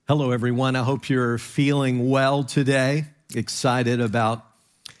Hello, everyone. I hope you're feeling well today, excited about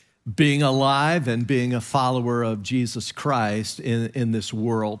being alive and being a follower of Jesus Christ in this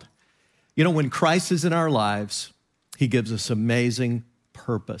world. You know, when Christ is in our lives, he gives us amazing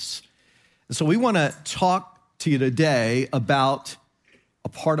purpose. And so we want to talk to you today about a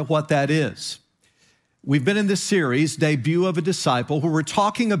part of what that is. We've been in this series, Debut of a Disciple, where we're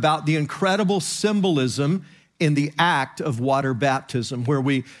talking about the incredible symbolism in the act of water baptism, where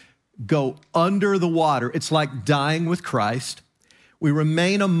we go under the water. It's like dying with Christ. We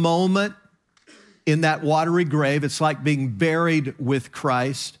remain a moment in that watery grave. It's like being buried with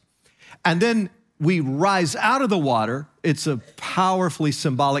Christ. And then we rise out of the water. It's a powerfully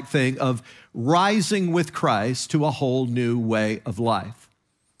symbolic thing of rising with Christ to a whole new way of life.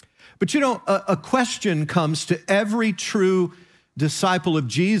 But you know, a question comes to every true disciple of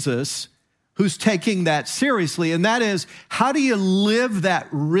Jesus who's taking that seriously, and that is, how do you live that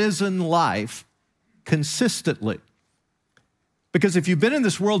risen life consistently? Because if you've been in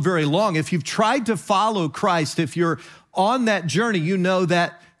this world very long, if you've tried to follow Christ, if you're on that journey, you know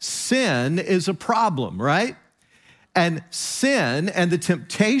that sin is a problem, right? And sin and the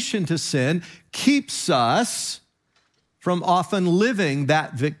temptation to sin keeps us from often living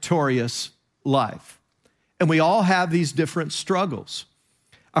that victorious life. And we all have these different struggles.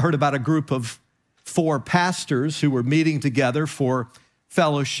 I heard about a group of 4 pastors who were meeting together for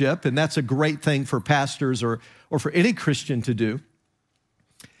fellowship, and that's a great thing for pastors or for any Christian to do.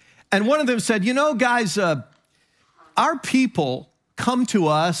 And one of them said, you know, guys, our people come to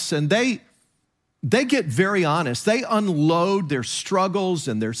us and they get very honest. They unload their struggles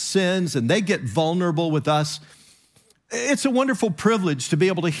and their sins, and they get vulnerable with us. It's a wonderful privilege to be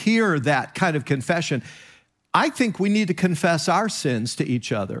able to hear that kind of confession. I think we need to confess our sins to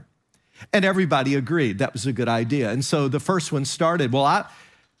each other. And everybody agreed that was a good idea. And so the first one started, well,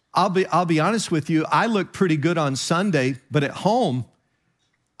 I'll be honest with you, I look pretty good on Sunday, but at home,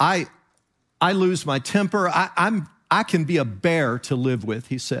 I lose my temper. I can be a bear to live with,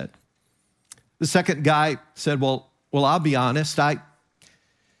 he said. The second guy said, well, I'll be honest, I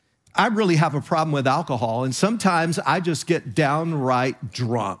really have a problem with alcohol, and sometimes I just get downright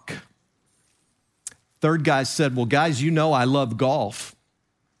drunk. Third guy said, well, guys, you know I love golf.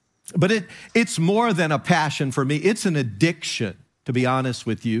 But it's more than a passion for me. It's an addiction, to be honest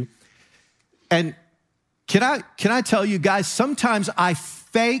with you. And can I tell you guys, sometimes I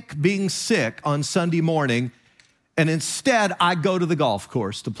fake being sick on Sunday morning, and instead I go to the golf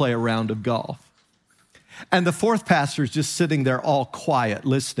course to play a round of golf. And the fourth pastor is just sitting there all quiet,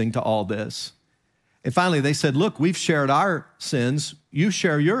 listening to all this. And finally they said, look, we've shared our sins. You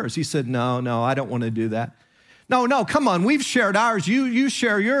share yours. He said, no, I don't want to do that. No, come on, we've shared ours. You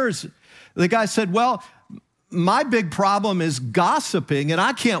share yours. The guy said, well, my big problem is gossiping, and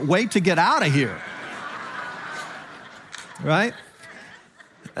I can't wait to get out of here. Right?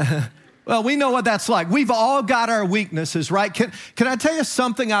 Well, we know what that's like. We've all got our weaknesses, right? Can I tell you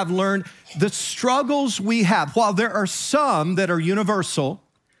something I've learned? The struggles we have, while there are some that are universal,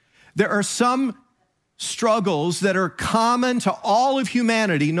 there are some struggles that are common to all of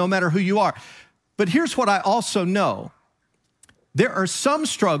humanity, no matter who you are. But here's what I also know. There are some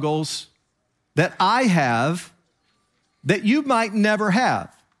struggles that I have that you might never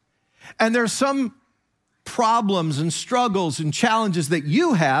have. And there's some problems and struggles and challenges that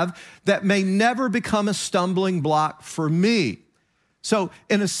you have that may never become a stumbling block for me. So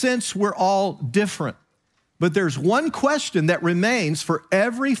in a sense, we're all different. But there's one question that remains for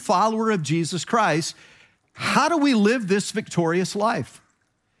every follower of Jesus Christ. How do we live this victorious life?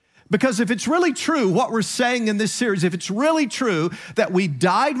 Because if it's really true, what we're saying in this series, if it's really true that we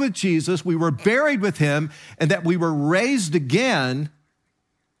died with Jesus, we were buried with him, and that we were raised again,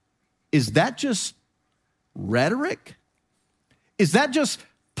 is that just rhetoric? Is that just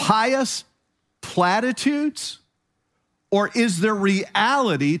pious platitudes? Or is there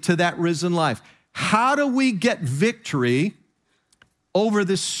reality to that risen life? How do we get victory over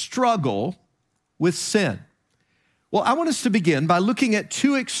this struggle with sin? Well, I want us to begin by looking at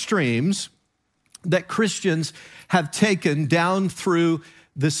 2 extremes that Christians have taken down through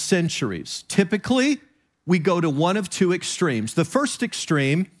the centuries. Typically, we go to one of 2 extremes. The first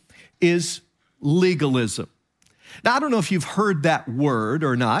extreme is legalism. Now, I don't know if you've heard that word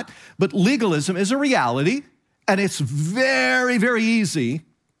or not, but legalism is a reality, and it's very, very easy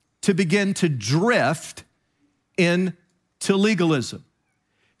to begin to drift into legalism.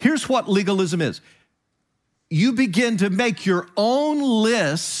 Here's what legalism is. You begin to make your own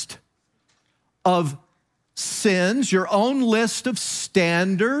list of sins, your own list of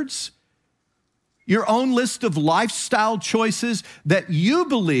standards, your own list of lifestyle choices that you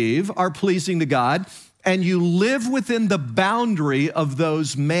believe are pleasing to God, and you live within the boundary of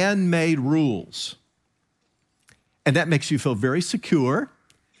those man-made rules. And that makes you feel very secure,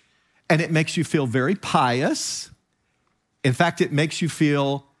 and it makes you feel very pious. In fact, it makes you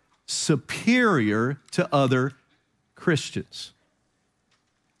feel superior to other Christians.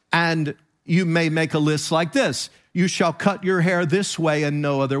 And you may make a list like this: you shall cut your hair this way and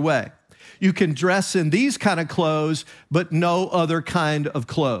no other way. You can dress in these kind of clothes, but no other kind of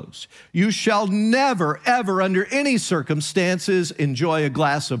clothes. You shall never, ever, under any circumstances, enjoy a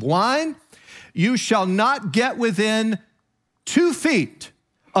glass of wine. You shall not get within 2 feet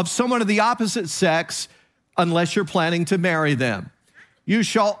of someone of the opposite sex unless you're planning to marry them. You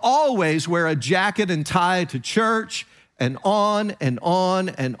shall always wear a jacket and tie to church, and on and on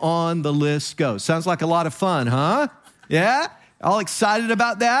and on the list goes. Sounds like a lot of fun, huh? Yeah? All excited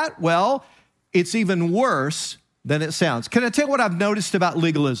about that? Well, it's even worse than it sounds. Can I tell you what I've noticed about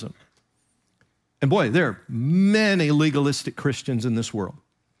legalism? And boy, there are many legalistic Christians in this world.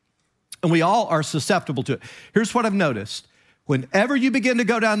 And we all are susceptible to it. Here's what I've noticed. Whenever you begin to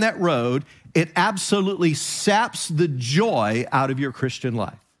go down that road, it absolutely saps the joy out of your Christian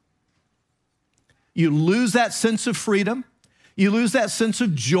life. You lose that sense of freedom. You lose that sense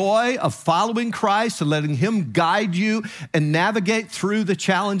of joy of following Christ and letting Him guide you and navigate through the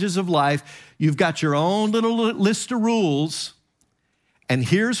challenges of life. You've got your own little list of rules. And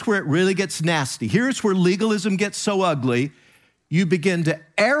here's where it really gets nasty. Here's where legalism gets so ugly. You begin to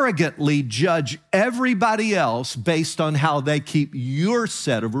arrogantly judge everybody else based on how they keep your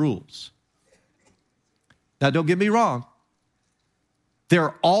set of rules. Now, don't get me wrong. There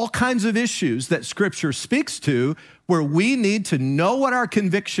are all kinds of issues that Scripture speaks to where we need to know what our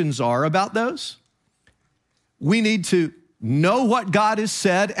convictions are about those. We need to know what God has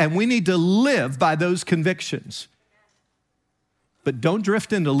said, and we need to live by those convictions. But don't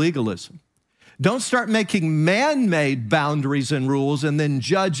drift into legalism. Don't start making man-made boundaries and rules and then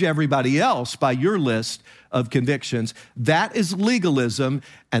judge everybody else by your list of convictions. That is legalism,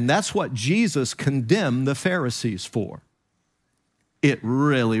 and that's what Jesus condemned the Pharisees for. It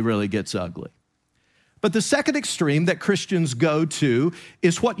really, really gets ugly. But the second extreme that Christians go to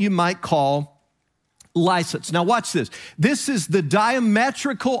is what you might call license. Now watch this. This is the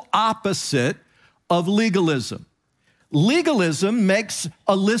diametrical opposite of legalism. Legalism makes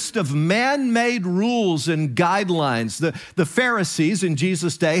a list of man-made rules and guidelines. The Pharisees in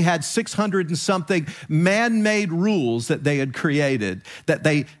Jesus' day had 600 and something man-made rules that they had created, that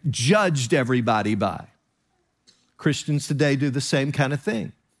they judged everybody by. Christians today do the same kind of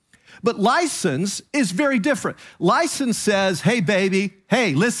thing. But license is very different. License says, hey, baby,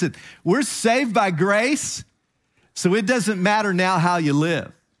 hey, listen, we're saved by grace, so it doesn't matter now how you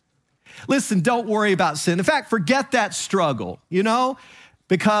live. Listen, don't worry about sin. In fact, forget that struggle,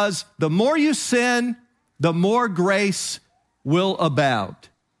 because the more you sin, the more grace will abound.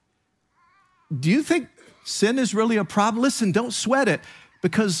 Do you think sin is really a problem? Listen, don't sweat it,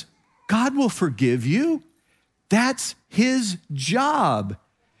 because God will forgive you. That's His job.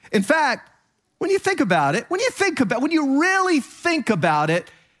 In fact, when you really think about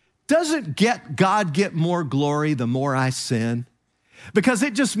it, doesn't God get more glory the more I sin? Because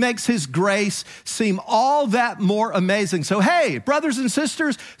it just makes His grace seem all that more amazing. So, hey, brothers and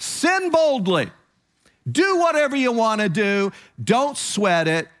sisters, sin boldly. Do whatever you want to do. Don't sweat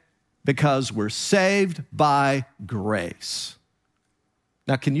it, because we're saved by grace.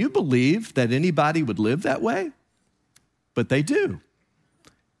 Now, can you believe that anybody would live that way? But they do.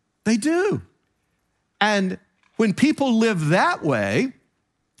 They do. And when people live that way,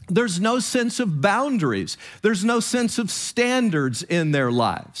 there's no sense of boundaries. There's no sense of standards in their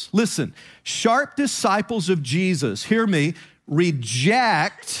lives. Listen, sharp disciples of Jesus, hear me,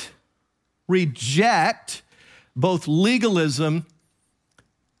 reject both legalism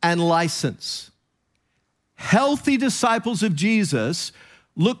and license. Healthy disciples of Jesus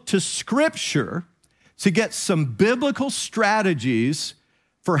look to Scripture to get some biblical strategies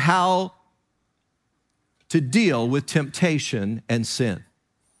for how to deal with temptation and sin.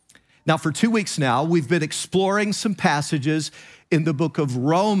 Now, for 2 weeks now, we've been exploring some passages in the book of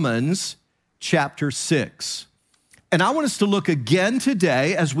Romans, chapter 6. And I want us to look again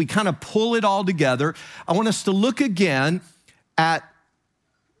today as we kind of pull it all together. I want us to look again at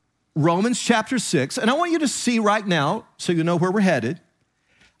Romans chapter 6. And I want you to see right now, so you know where we're headed,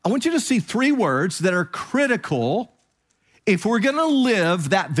 I want you to see 3 words that are critical if we're going to live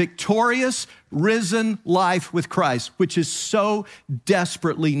that victorious, risen life with Christ, which is so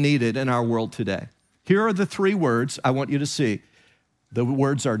desperately needed in our world today. Here are the 3 words I want you to see. The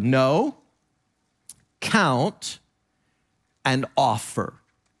words are no, count, and offer.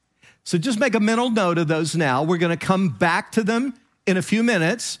 So just make a mental note of those now. We're going to come back to them in a few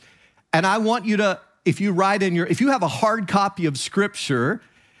minutes. And I want you to, if you have a hard copy of Scripture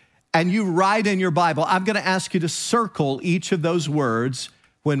and you write in your Bible, I'm going to ask you to circle each of those words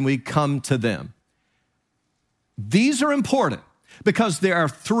when we come to them. These are important because there are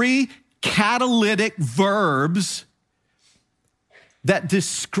 3 catalytic verbs that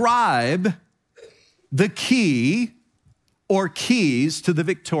describe the key or keys to the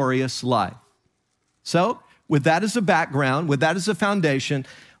victorious life. So, with that as a background, with that as a foundation,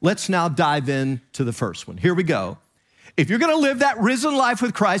 let's now dive into the first one. Here we go. If you're going to live that risen life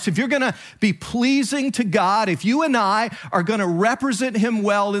with Christ, if you're going to be pleasing to God, if you and I are going to represent him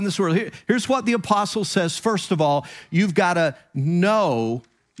well in this world, here's what the apostle says. First of all, you've got to know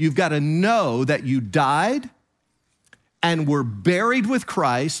that you died and were buried with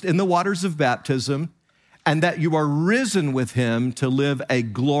Christ in the waters of baptism, and that you are risen with him to live a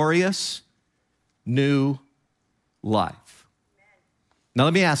glorious new life. Now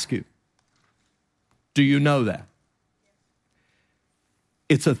let me ask you, do you know that?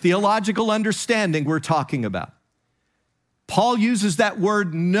 It's a theological understanding we're talking about. Paul uses that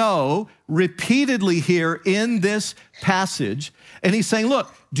word know repeatedly here in this passage, and he's saying,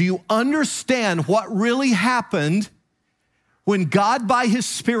 look, do you understand what really happened when God, by his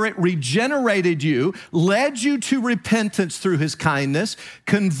Spirit, regenerated you, led you to repentance through his kindness,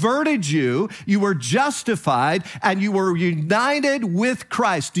 converted you, you were justified, and you were united with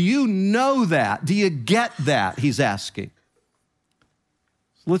Christ? Do you know that? Do you get that? He's asking.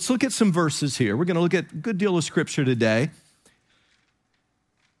 Let's look at some verses here. We're going to look at a good deal of Scripture today.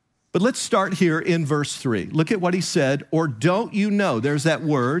 But let's start here in verse 3. Look at what he said, or don't you know? There's that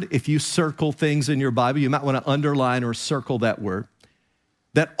word. If you circle things in your Bible, you might want to underline or circle that word.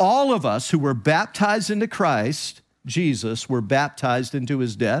 That all of us who were baptized into Christ, Jesus, were baptized into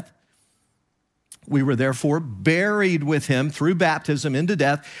his death. We were therefore buried with him through baptism into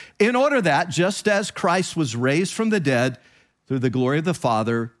death, in order that, just as Christ was raised from the dead through the glory of the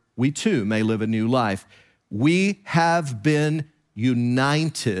Father, we too may live a new life. We have been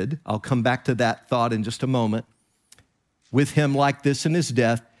united, I'll come back to that thought in just a moment, with him like this in his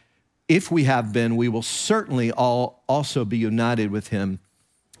death. If we have been, we will certainly also be united with him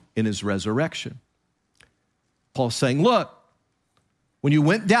in his resurrection. Paul's saying, look, when you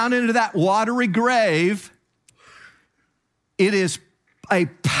went down into that watery grave, it is a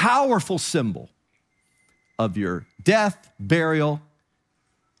powerful symbol of your death, burial,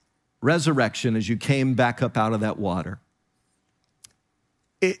 resurrection as you came back up out of that water.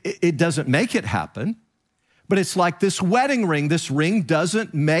 It doesn't make it happen, but it's like this wedding ring. This ring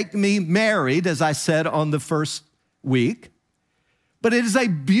doesn't make me married, as I said on the first week, but it is a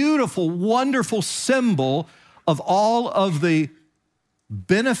beautiful, wonderful symbol of all of the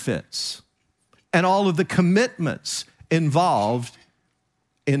benefits and all of the commitments involved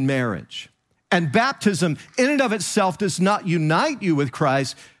in marriage. And baptism in and of itself does not unite you with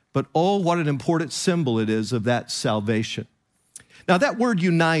Christ, but oh, what an important symbol it is of that salvation. Now, that word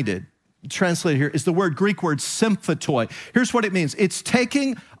united, translated here, is the Greek word symphytoi. Here's what it means. It's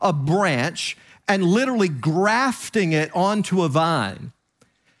taking a branch and literally grafting it onto a vine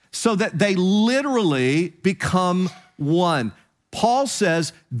so that they literally become one. Paul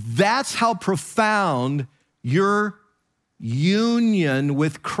says that's how profound your union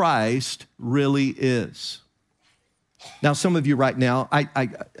with Christ really is. Now, some of you right now,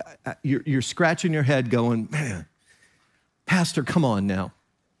 you're scratching your head going, man, Pastor, come on now.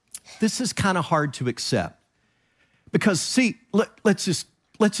 This is kind of hard to accept. Because, see, let's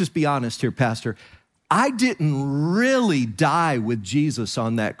just be honest here, Pastor. I didn't really die with Jesus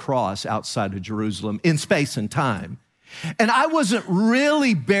on that cross outside of Jerusalem in space and time. And I wasn't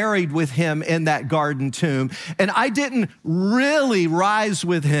really buried with him in that garden tomb. And I didn't really rise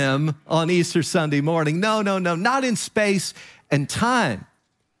with him on Easter Sunday morning. No, not in space and time.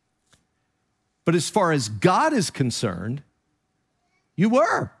 But as far as God is concerned, you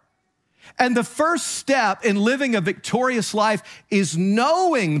were. And the first step in living a victorious life is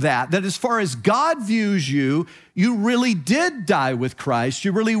knowing that as far as God views you, you really did die with Christ.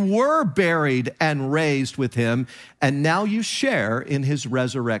 You really were buried and raised with him. And now you share in his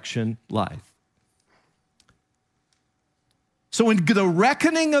resurrection life. So in the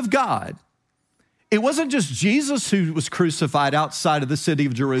reckoning of God, it wasn't just Jesus who was crucified outside of the city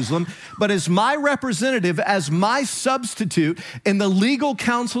of Jerusalem, but as my representative, as my substitute in the legal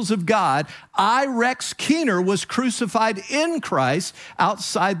counsels of God, I, Rex Keener, was crucified in Christ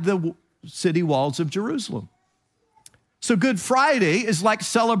outside the city walls of Jerusalem. So Good Friday is like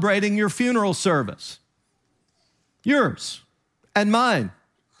celebrating your funeral service. yours and mine,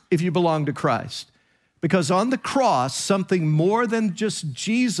 if you belong to Christ. Because on the cross, something more than just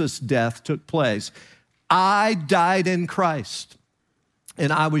Jesus' death took place. I died in Christ,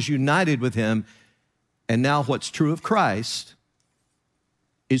 and I was united with him, and now what's true of Christ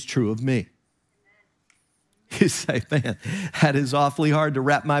is true of me. You say, man, that is awfully hard to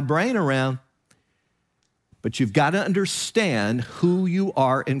wrap my brain around. But you've got to understand who you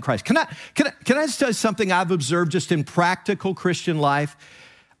are in Christ. Can I just tell you something I've observed just in practical Christian life?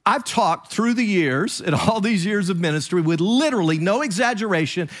 I've talked through the years, in all these years of ministry, with literally, no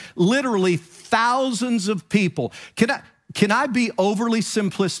exaggeration, literally thousands of people. Can I be overly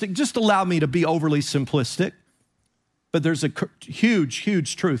simplistic? Just allow me to be overly simplistic. But there's a huge,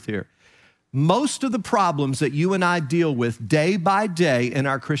 huge truth here. Most of the problems that you and I deal with day by day in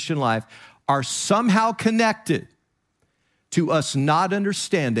our Christian life are somehow connected to us not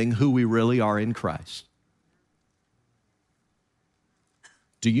understanding who we really are in Christ.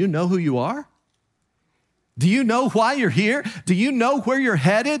 Do you know who you are? Do you know why you're here? Do you know where you're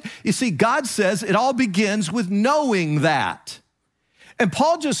headed? You see, God says it all begins with knowing that. And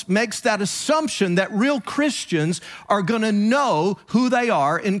Paul just makes that assumption that real Christians are going to know who they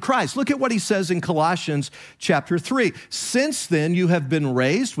are in Christ. Look at what he says in Colossians chapter 3. Since then, you have been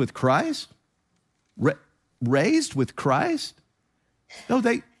raised with Christ. Raised with Christ? No,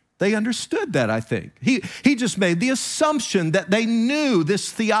 they understood that, I think. He just made the assumption that they knew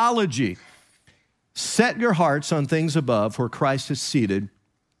this theology. Set your hearts on things above where Christ is seated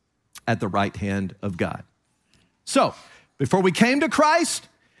at the right hand of God. So, before we came to Christ,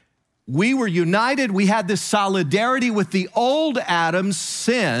 we were united. We had this solidarity with the old Adam's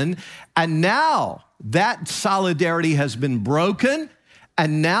sin. And now that solidarity has been broken.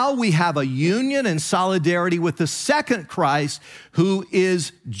 And now we have a union and solidarity with the second Christ, who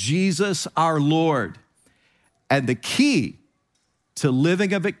is Jesus our Lord. And the key to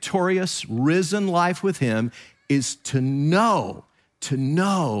living a victorious, risen life with him is to know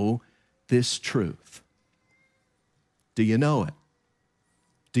this truth. Do you know it?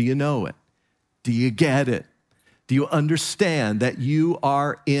 Do you know it? Do you get it? Do you understand that you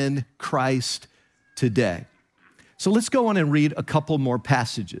are in Christ today? So let's go on and read a couple more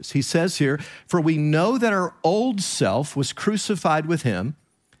passages. He says here, for we know that our old self was crucified with him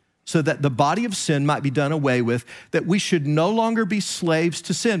so that the body of sin might be done away with, that we should no longer be slaves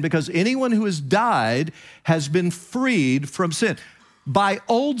to sin, because anyone who has died has been freed from sin. By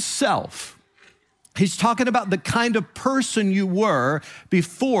old self, he's talking about the kind of person you were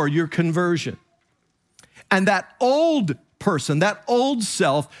before your conversion. And that old person, that old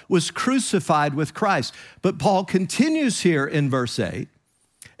self, was crucified with Christ. But Paul continues here in verse 8,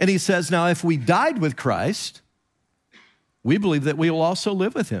 and he says, now if we died with Christ, we believe that we will also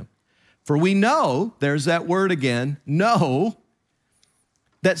live with him. For we know, there's that word again, know,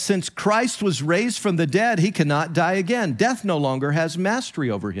 that since Christ was raised from the dead, he cannot die again. Death no longer has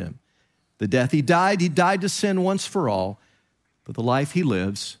mastery over him. The death he died to sin once for all, but the life he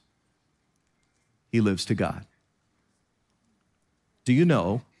lives to God. Do you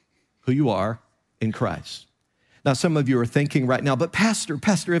know who you are in Christ? Now, some of you are thinking right now, but Pastor,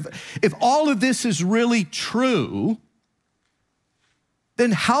 if all of this is really true,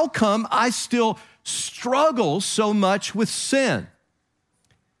 then how come I still struggle so much with sin?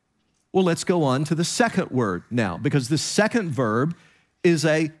 Well, let's go on to the second word now, because the second verb is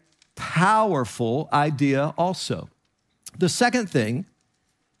a powerful idea also. The second thing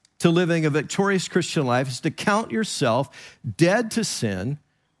to living a victorious Christian life is to count yourself dead to sin,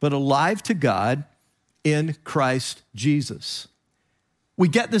 but alive to God in Christ Jesus. We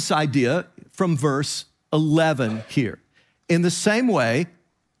get this idea from verse 11 here. In the same way,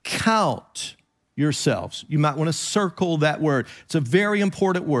 count yourselves. You might want to circle that word. It's a very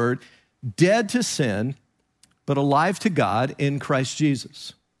important word. Dead to sin, but alive to God in Christ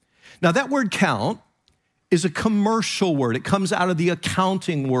Jesus. Now, that word count is a commercial word. It comes out of the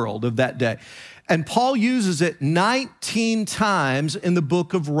accounting world of that day. And Paul uses it 19 times in the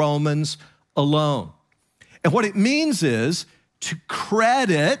book of Romans alone. And what it means is to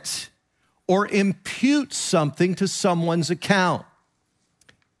credit or impute something to someone's account.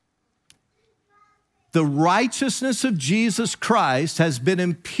 The righteousness of Jesus Christ has been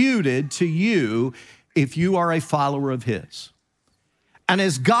imputed to you if you are a follower of his. And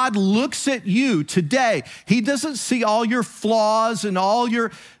as God looks at you today, he doesn't see all your flaws and all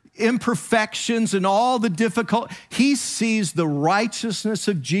your imperfections and all the difficult. He sees the righteousness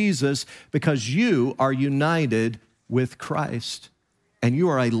of Jesus because you are united with Christ and you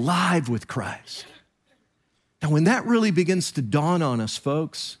are alive with Christ. Now, when that really begins to dawn on us,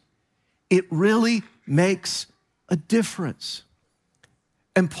 folks, it really makes a difference.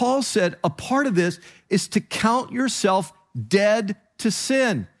 And Paul said a part of this is to count yourself dead to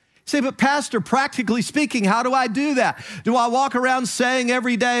sin. You say, but Pastor, practically speaking, how do I do that? Do I walk around saying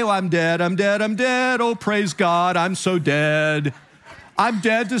every day, oh, I'm dead, I'm dead, I'm dead. Oh, praise God, I'm so dead. I'm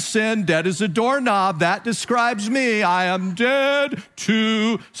dead to sin, dead as a doorknob. That describes me. I am dead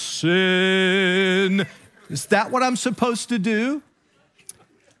to sin. Is that what I'm supposed to do?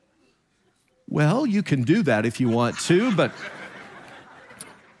 Well, you can do that if you want to, but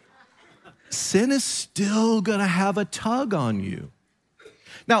sin is still going to have a tug on you.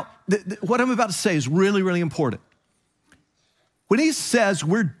 Now, what I'm about to say is really, really important. When he says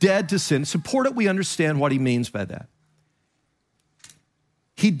we're dead to sin, it's important we understand what he means by that.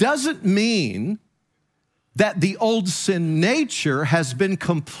 He doesn't mean that the old sin nature has been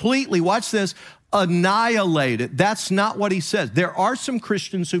completely, watch this, annihilated. That's not what he says. There are some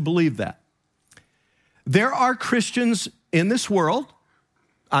Christians who believe that. There are Christians in this world.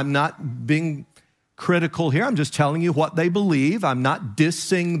 I'm not being critical here. I'm just telling you what they believe. I'm not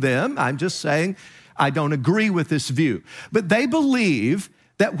dissing them. I'm just saying I don't agree with this view. But they believe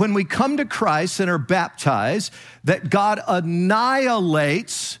that when we come to Christ and are baptized, that God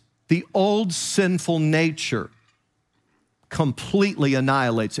annihilates the old sinful nature. Completely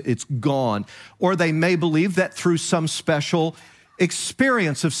annihilates it. It's gone. Or they may believe that through some special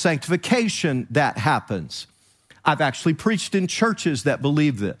experience of sanctification that happens. I've actually preached in churches that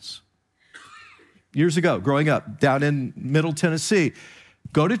believe this. Years ago, growing up down in Middle Tennessee,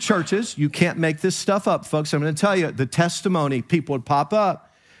 go to churches. You can't make this stuff up, folks. I'm going to tell you, the testimony, people would pop up.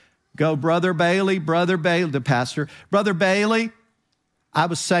 Go, Brother Bailey, the pastor. Brother Bailey, I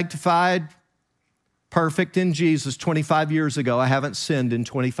was sanctified, perfect in Jesus 25 years ago. I haven't sinned in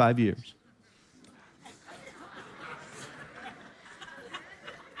 25 years.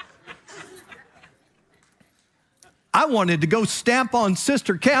 I wanted to go stamp on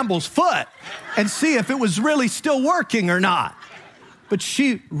Sister Campbell's foot and see if it was really still working or not. But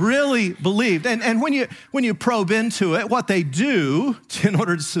she really believed. And when you probe into it, what they do in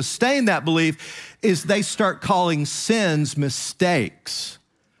order to sustain that belief is they start calling sins mistakes.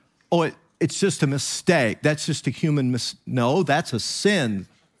 Oh, it's just a mistake. That's just a human mistake. No, that's a sin.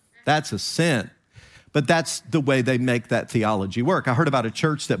 That's a sin. But that's the way they make that theology work. I heard about a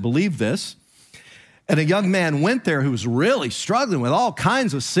church that believed this. And a young man went there who was really struggling with all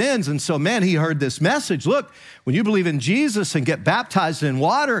kinds of sins. And so, man, he heard this message. Look, when you believe in Jesus and get baptized in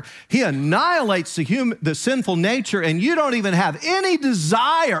water, he annihilates the sinful nature, and you don't even have any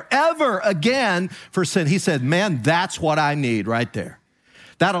desire ever again for sin. He said, man, that's what I need right there.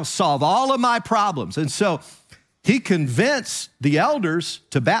 That'll solve all of my problems. And so he convinced the elders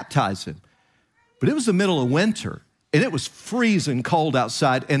to baptize him. But it was the middle of winter. And it was freezing cold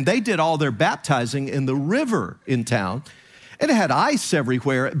outside, and they did all their baptizing in the river in town. And it had ice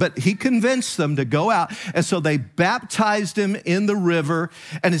everywhere, but he convinced them to go out. And so they baptized him in the river.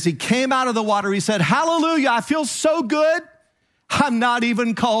 And as he came out of the water, he said, hallelujah, I feel so good. I'm not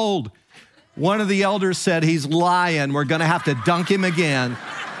even cold. One of the elders said, he's lying. We're going to have to dunk him again.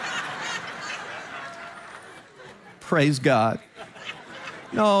 Praise God.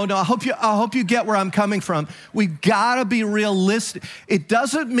 No, I hope you get where I'm coming from. We've got to be realistic. It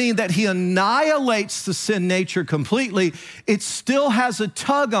doesn't mean that he annihilates the sin nature completely. It still has a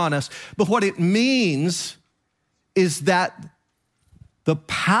tug on us. But what it means is that the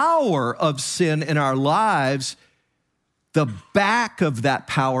power of sin in our lives, the back of that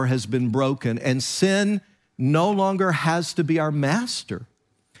power has been broken, and sin no longer has to be our master.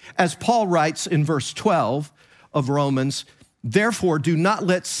 As Paul writes in verse 12 of Romans, therefore, do not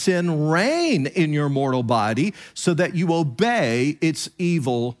let sin reign in your mortal body so that you obey its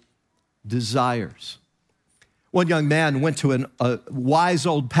evil desires. One young man went to a wise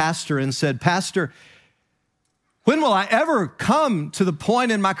old pastor and said, Pastor, when will I ever come to the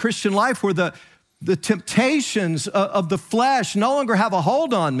point in my Christian life where the temptations of the flesh no longer have a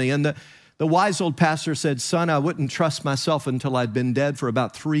hold on me? And the wise old pastor said, son, I wouldn't trust myself until I'd been dead for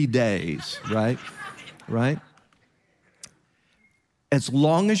about 3 days, right? Right? As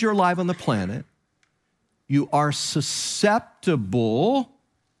long as you're alive on the planet, you are susceptible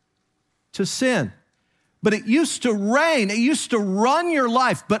to sin. But it used to reign. It used to run your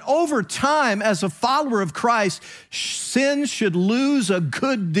life. But over time, as a follower of Christ, sin should lose a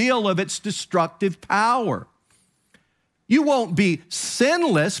good deal of its destructive power. You won't be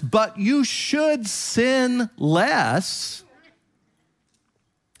sinless, but you should sin less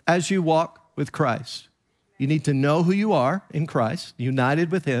as you walk with Christ. You need to know who you are in Christ,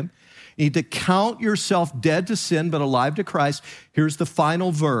 united with him. You need to count yourself dead to sin, but alive to Christ. Here's the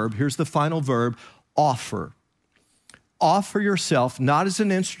final verb. Offer. offer yourself not as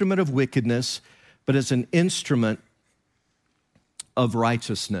an instrument of wickedness, but as an instrument of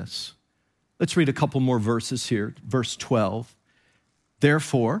righteousness. Let's read a couple more verses here. Verse 12.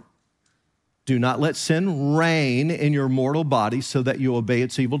 Therefore, do not let sin reign in your mortal body so that you obey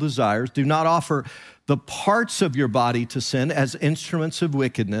its evil desires. Do not offer the parts of your body to sin as instruments of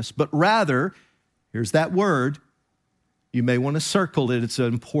wickedness, but rather, here's that word, you may want to circle it, it's an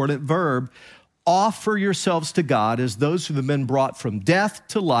important verb, offer yourselves to God as those who have been brought from death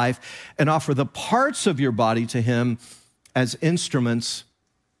to life, and offer the parts of your body to him as instruments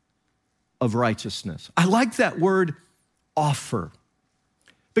of righteousness. I like that word, offer.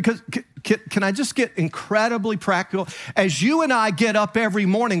 Because can I just get incredibly practical? As you and I get up every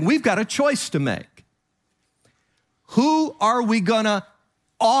morning, we've got a choice to make. Who are we gonna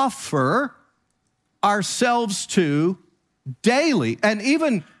offer ourselves to daily and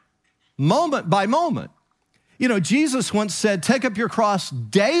even moment by moment? You know, Jesus once said, take up your cross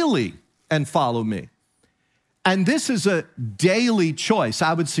daily and follow me. And this is a daily choice,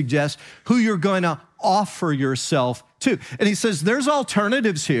 I would suggest, who you're going to offer yourself to. And he says, there's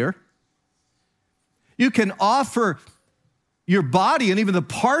alternatives here. You can offer your body and even the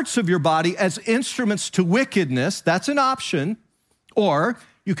parts of your body as instruments to wickedness. That's an option. Or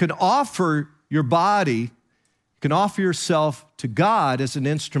you can offer your body, you can offer yourself to God as an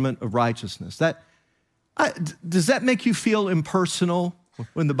instrument of righteousness. Does that make you feel impersonal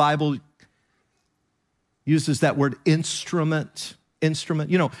when the Bible uses that word instrument?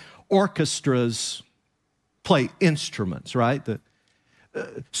 You know, orchestras play instruments, right? The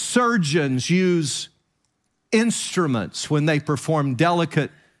surgeons use instruments when they perform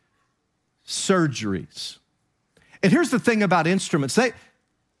delicate surgeries. And here's the thing about instruments.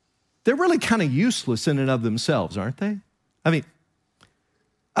 They're really kind of useless in and of themselves, aren't they? I mean,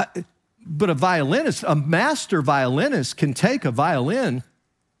 but a master violinist can take a violin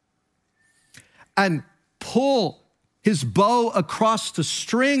and pull his bow across the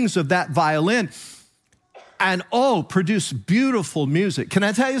strings of that violin and, produce beautiful music. Can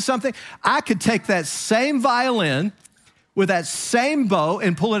I tell you something? I could take that same violin with that same bow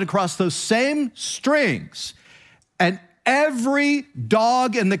and pull it across those same strings, and every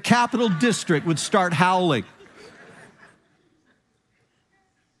dog in the Capital District would start howling.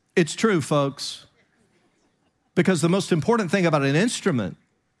 It's true, folks. Because the most important thing about an instrument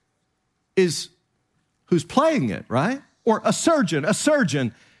is who's playing it, right? Or a surgeon. A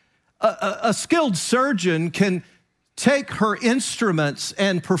skilled surgeon can take her instruments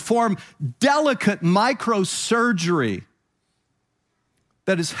and perform delicate microsurgery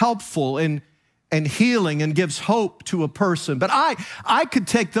that is helpful and healing and gives hope to a person. But I could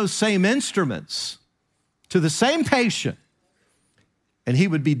take those same instruments to the same patient and he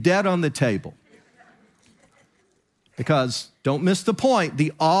would be dead on the table. Because, don't miss the point,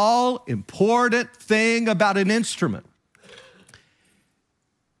 the all-important thing about an instrument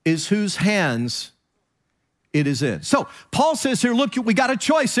is whose hands it is in. So Paul says here, look, we got a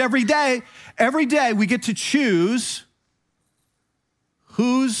choice every day. Every day we get to choose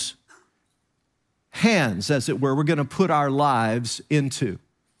whose hands, as it were, we're going to put our lives into.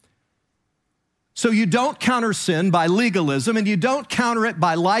 So you don't counter sin by legalism, and you don't counter it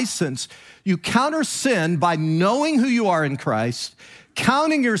by license. You counter sin by knowing who you are in Christ,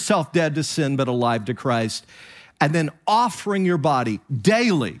 counting yourself dead to sin but alive to Christ, and then offering your body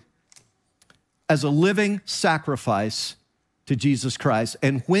daily as a living sacrifice to Jesus Christ.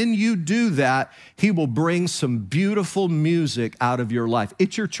 And when you do that, he will bring some beautiful music out of your life.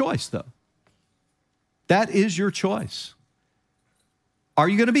 It's your choice, though. That is your choice. Are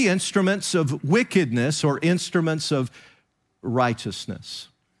you going to be instruments of wickedness or instruments of righteousness?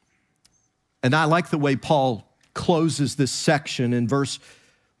 And I like the way Paul closes this section in verse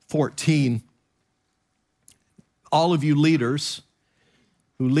 14. All of you leaders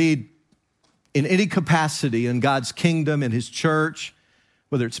who lead in any capacity in God's kingdom, in his church,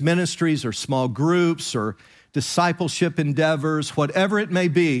 whether it's ministries or small groups or discipleship endeavors, whatever it may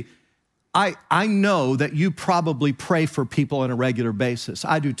be, I know that you probably pray for people on a regular basis.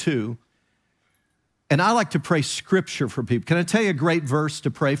 I do too. And I like to pray scripture for people. Can I tell you a great verse to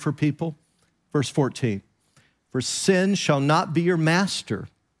pray for people? Verse 14. For sin shall not be your master,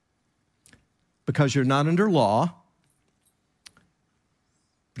 because you're not under law,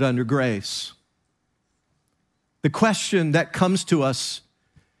 but under grace. The question that comes to us,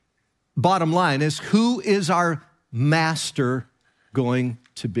 bottom line, is who is our master going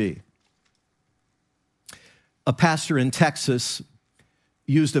to be? A pastor in Texas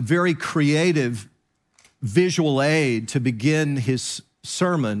used a very creative visual aid to begin his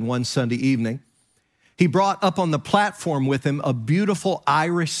sermon one Sunday evening. he brought up on the platform with him a beautiful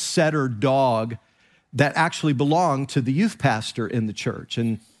Irish setter dog that actually belonged to the youth pastor in the church.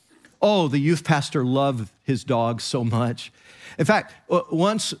 And the youth pastor loved his dog so much. In fact,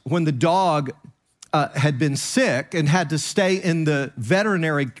 once when the dog had been sick and had to stay in the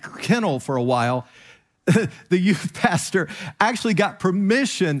veterinary kennel for a while, the youth pastor actually got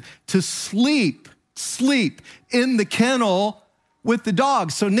permission to sleep in the kennel with the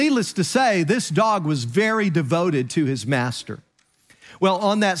dog. So needless to say, this dog was very devoted to his master. Well,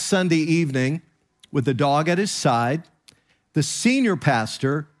 on that Sunday evening, with the dog at his side, the senior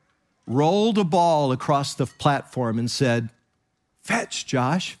pastor rolled a ball across the platform and said, "Fetch,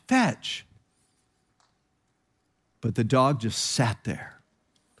 Josh, fetch." But the dog just sat there.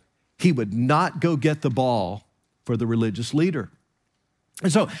 He would not go get the ball for the religious leader.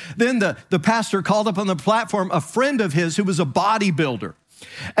 And so then the pastor called up on the platform a friend of his who was a bodybuilder.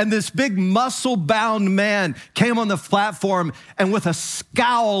 And this big muscle-bound man came on the platform and with a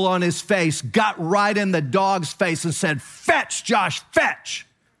scowl on his face, got right in the dog's face and said, "Fetch, Josh, fetch."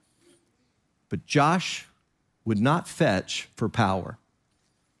 But Josh would not fetch for power.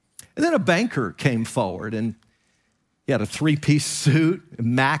 And then a banker came forward, and he had a three-piece suit,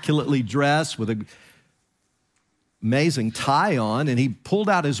 immaculately dressed with an amazing tie on, and he pulled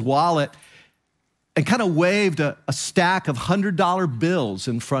out his wallet and kind of waved a stack of $100 bills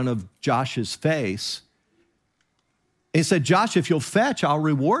in front of Josh's face. And he said, "Josh, if you'll fetch, I'll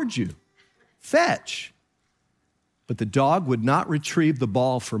reward you. Fetch." But the dog would not retrieve the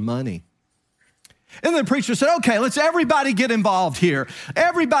ball for money. And the preacher said, "Okay, let's everybody get involved here.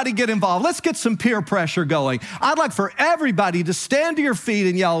 Everybody get involved. Let's get some peer pressure going. I'd like for everybody to stand to your feet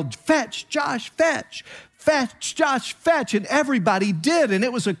and yell, 'Fetch, Josh, fetch. Fetch, Josh, fetch.'" And everybody did, and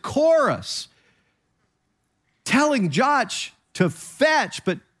it was a chorus telling Josh to fetch,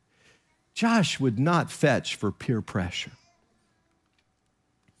 but Josh would not fetch for peer pressure.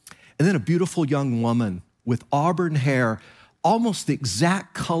 And then a beautiful young woman with auburn hair, almost the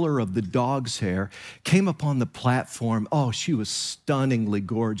exact color of the dog's hair, came upon the platform. Oh, she was stunningly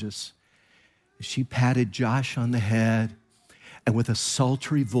gorgeous. She patted Josh on the head and with a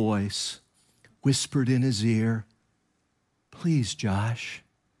sultry voice whispered in his ear, "Please, Josh,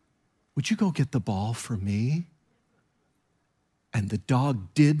 would you go get the ball for me?" And the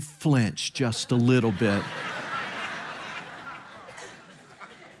dog did flinch just a little bit.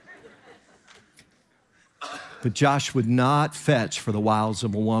 But Josh would not fetch for the wiles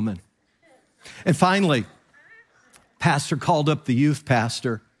of a woman. And finally, pastor called up the youth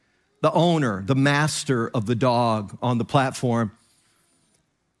pastor, the owner, the master of the dog on the platform.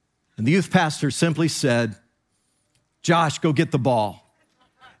 And the youth pastor simply said, "Josh, go get the ball."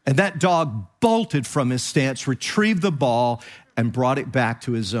 And that dog bolted from his stance, retrieved the ball, and brought it back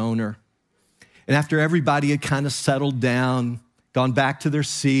to his owner. And after everybody had kind of settled down, gone back to their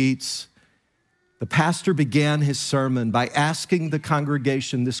seats, the pastor began his sermon by asking the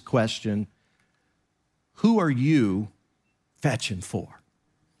congregation this question: "Who are you fetching for?"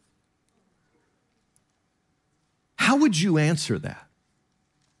 How would you answer that?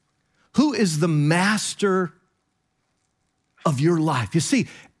 Who is the master of your life? You see,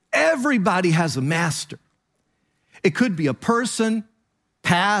 everybody has a master. It could be a person,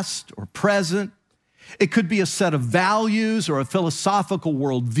 past or present. It could be a set of values or a philosophical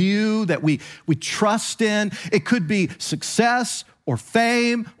worldview that we trust in. It could be success or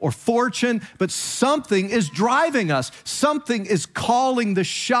fame or fortune, but something is driving us. Something is calling the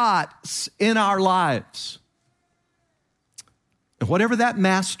shots in our lives. And whatever that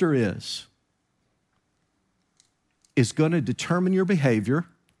master is going to determine your behavior,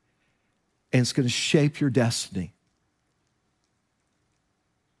 and it's going to shape your destiny.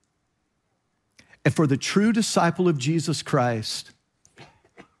 And for the true disciple of Jesus Christ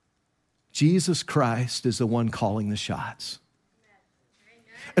is the one calling the shots.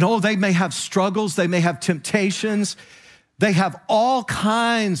 And they may have struggles, they may have temptations, they have all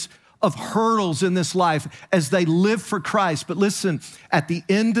kinds of hurdles in this life as they live for Christ. But listen, at the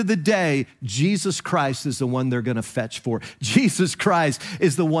end of the day, Jesus Christ is the one they're going to fetch for. Jesus Christ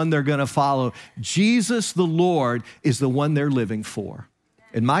is the one they're going to follow. Jesus, the Lord, is the one they're living for.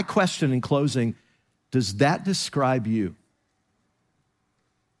 And my question in closing, does that describe you?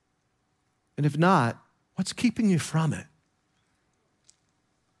 And if not, what's keeping you from it?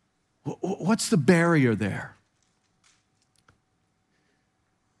 What's the barrier there?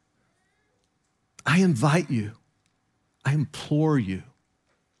 I invite you, I implore you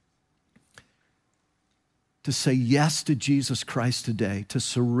to say yes to Jesus Christ today, to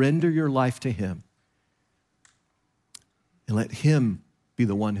surrender your life to Him, and let Him be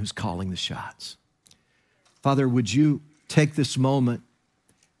the one who's calling the shots. Father, would you take this moment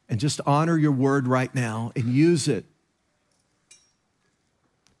and just honor your word right now and use it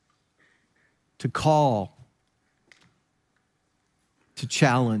to call, to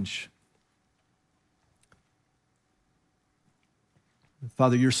challenge.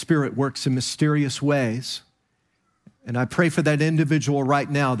 Father, your Spirit works in mysterious ways. And I pray for that individual right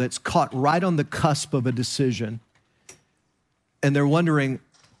now that's caught right on the cusp of a decision. And they're wondering,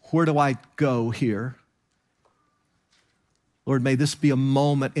 where do I go here? Lord, may this be a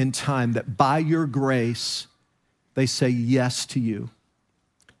moment in time that by your grace, they say yes to you.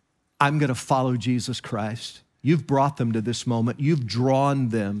 I'm going to follow Jesus Christ. You've brought them to this moment. You've drawn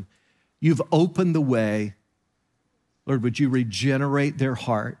them. You've opened the way. Lord, would you regenerate their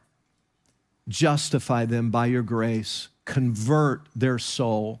heart, justify them by your grace, convert their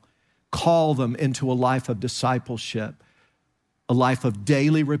soul, call them into a life of discipleship, a life of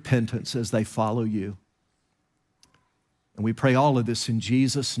daily repentance as they follow you. And we pray all of this in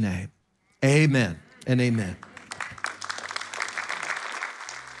Jesus' name. Amen and amen.